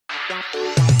Have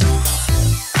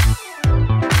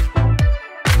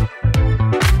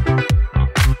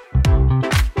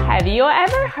you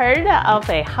ever heard of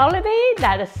a holiday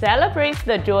that celebrates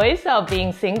the joys of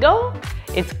being single?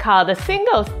 It's called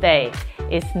Singles Day.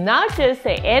 It's not just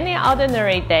any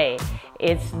ordinary day.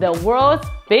 It's the world's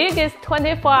biggest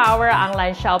 24-hour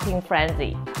online shopping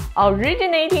frenzy.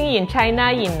 Originating in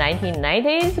China in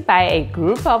 1990s by a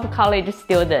group of college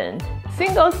students,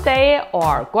 Singles Day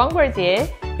or 光棍节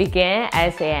began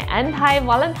as an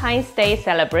anti-Valentine's Day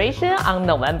celebration on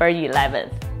November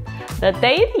 11th. The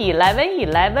date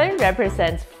 1111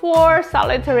 represents 4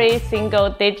 solitary single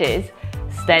digits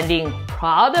standing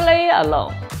proudly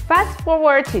alone. Fast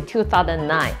forward to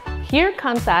 2009. Here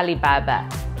comes Alibaba,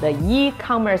 the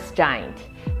e-commerce giant.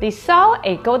 They saw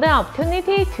a golden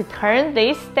opportunity to turn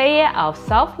this day of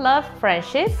self-love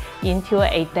friendship into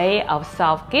a day of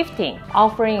self-gifting,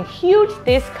 offering huge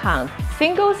discounts.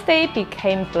 Singles Day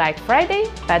became Black Friday,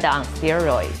 but on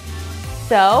steroids.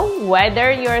 So,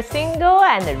 whether you're single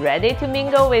and ready to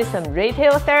mingle with some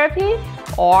retail therapy,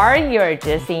 or you're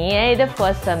just in it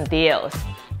for some deals,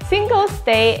 Singles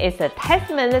Day is a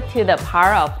testament to the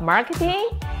power of marketing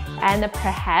and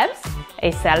perhaps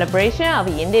a celebration of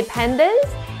independence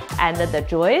and the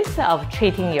joys of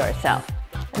treating yourself.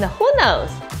 And who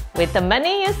knows, with the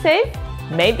money you save,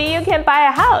 maybe you can buy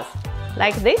a house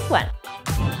like this one.